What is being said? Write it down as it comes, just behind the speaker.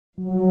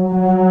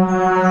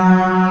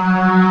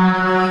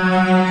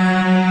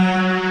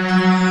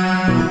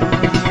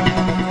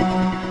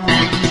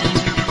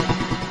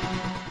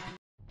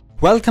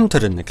Welcome to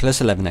the Nicholas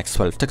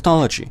 11X12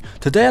 technology.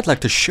 Today I'd like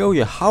to show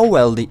you how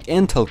well the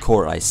Intel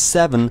Core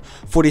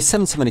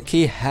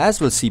i7-4770K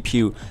Haswell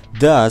CPU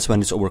does when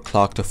it's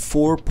overclocked to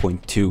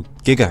 4.2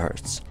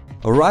 GHz.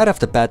 Right off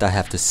the bat I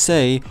have to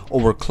say,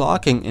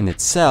 overclocking in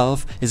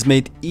itself is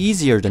made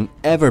easier than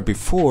ever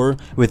before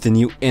with the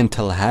new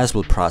Intel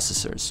Haswell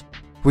processors.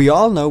 We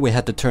all know we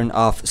had to turn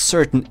off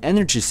certain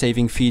energy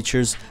saving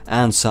features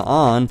and so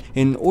on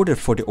in order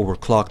for the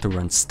overclock to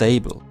run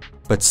stable.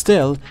 But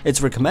still,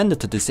 it's recommended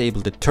to disable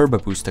the Turbo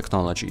Boost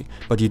technology,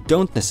 but you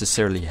don't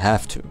necessarily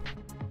have to.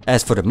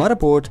 As for the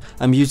motherboard,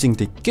 I'm using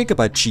the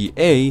Gigabyte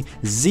GA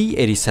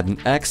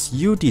Z87X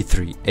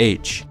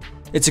UD3H.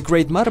 It's a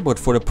great motherboard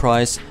for the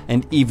price,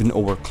 and even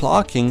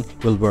overclocking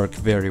will work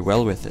very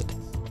well with it.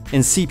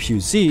 In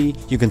CPU-Z,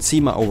 you can see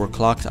my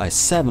overclocked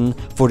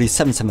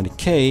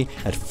i7-4770K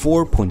at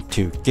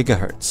 4.2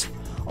 GHz.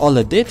 All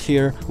I did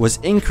here was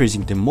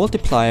increasing the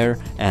multiplier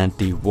and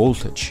the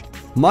voltage.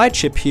 My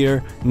chip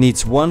here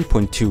needs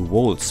 1.2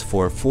 volts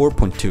for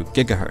 4.2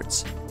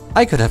 GHz.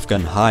 I could have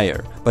gone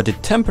higher, but the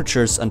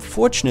temperatures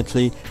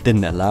unfortunately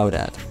didn't allow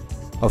that.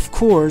 Of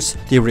course,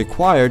 the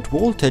required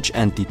voltage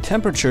and the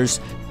temperatures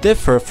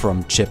differ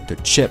from chip to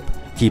chip,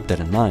 keep that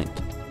in mind.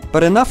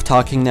 But enough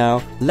talking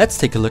now, let's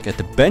take a look at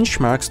the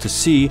benchmarks to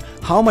see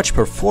how much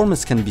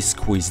performance can be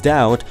squeezed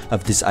out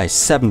of this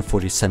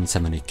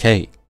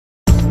i7-4770K.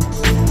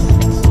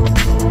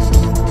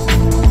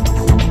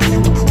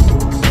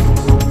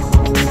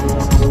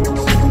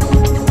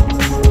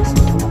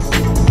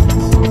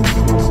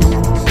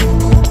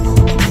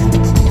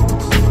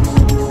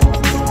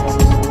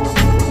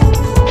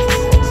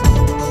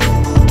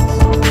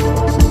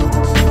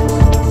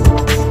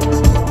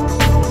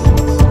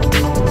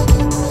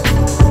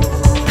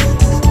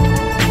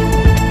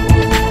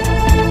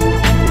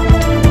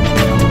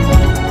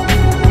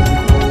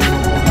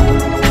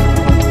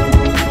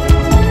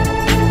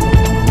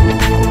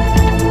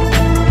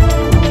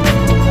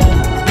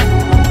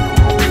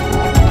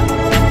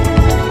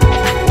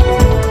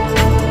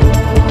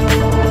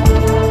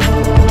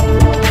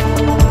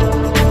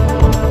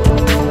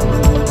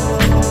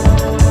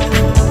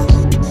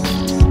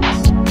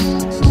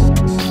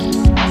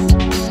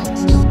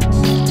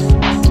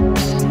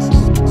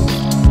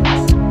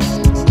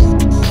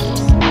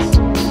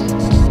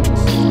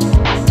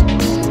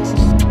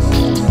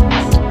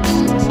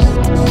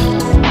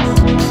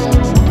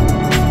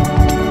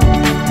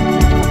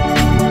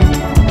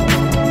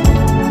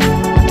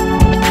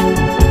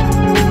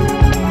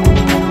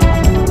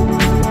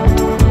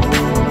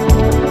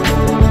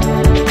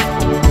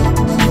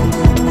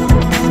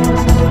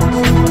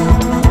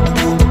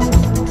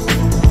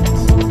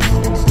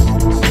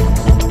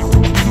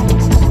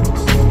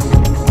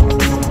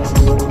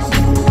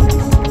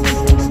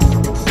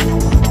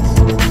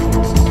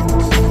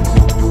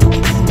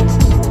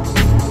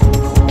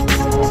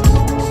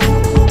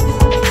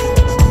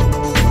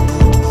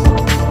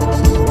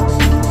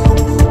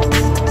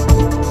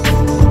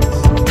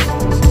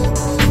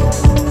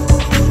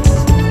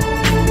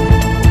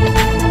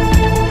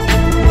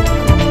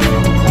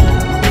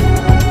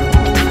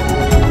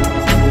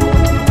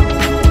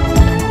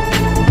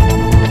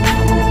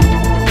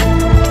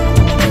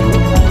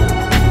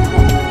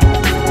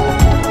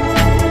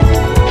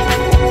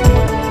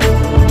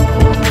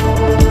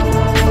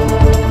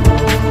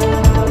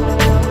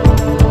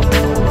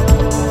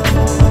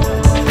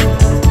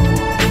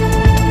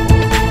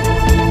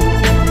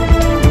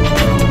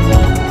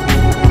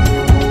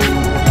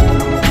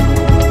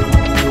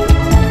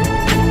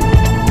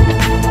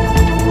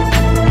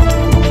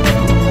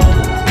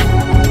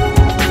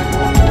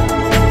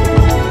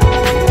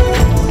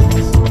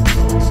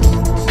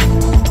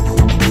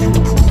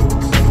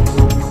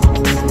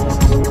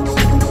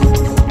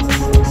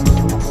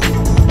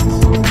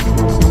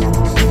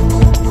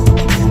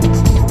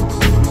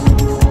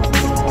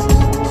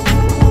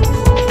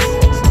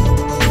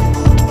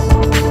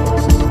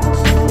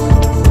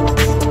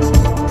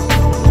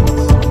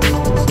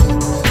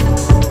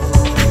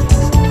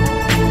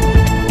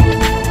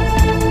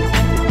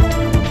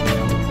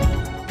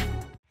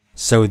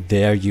 So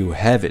there you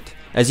have it.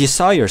 As you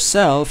saw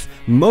yourself,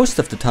 most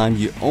of the time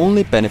you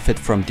only benefit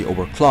from the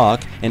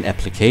overclock in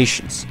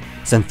applications.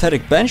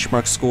 Synthetic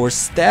benchmark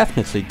scores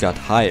definitely got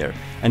higher,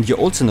 and you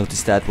also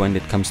notice that when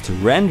it comes to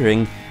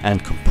rendering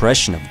and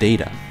compression of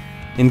data.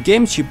 In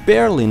games you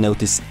barely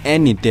notice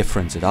any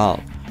difference at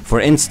all.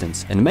 For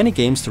instance, in many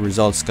games the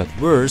results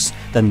got worse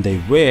than they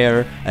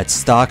were at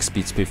stock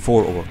speeds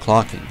before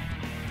overclocking.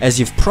 As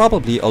you've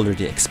probably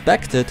already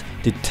expected,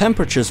 the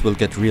temperatures will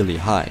get really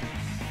high.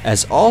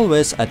 As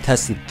always, I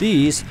tested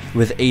these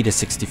with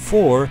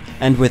AIDA64,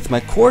 and with my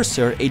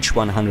Corsair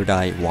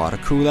H100i water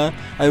cooler,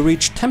 I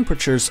reached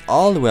temperatures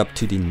all the way up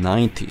to the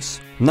 90s.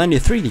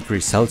 93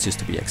 degrees Celsius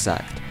to be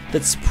exact.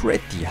 That's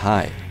pretty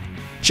high.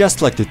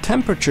 Just like the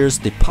temperatures,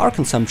 the power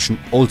consumption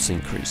also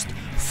increased.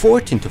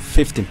 14 to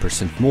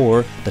 15%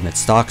 more than its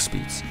stock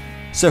speeds.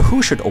 So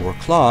who should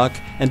overclock,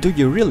 and do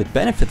you really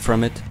benefit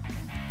from it?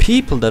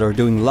 People that are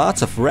doing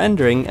lots of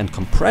rendering and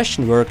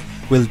compression work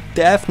will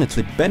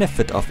definitely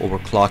benefit of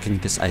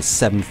overclocking this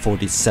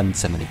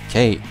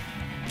i7-4770K.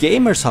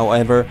 Gamers,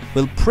 however,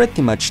 will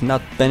pretty much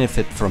not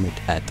benefit from it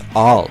at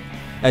all.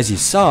 As you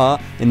saw,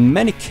 in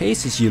many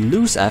cases you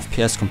lose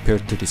FPS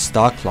compared to the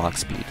stock clock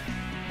speed.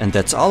 And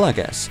that's all, I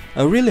guess.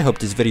 I really hope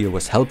this video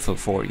was helpful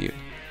for you.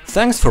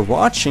 Thanks for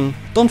watching,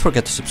 don't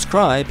forget to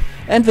subscribe,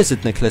 and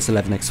visit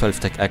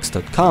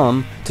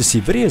Nicholas11x12techx.com to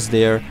see videos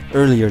there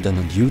earlier than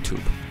on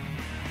YouTube.